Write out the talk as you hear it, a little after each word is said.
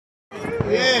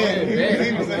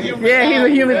Yeah, he's a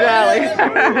human dolly.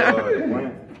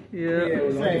 Yeah.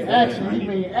 Say action, he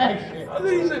mean action. I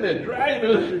think he's in there dragging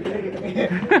us.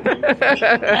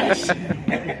 Action.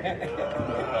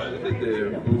 Look at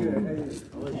that fool.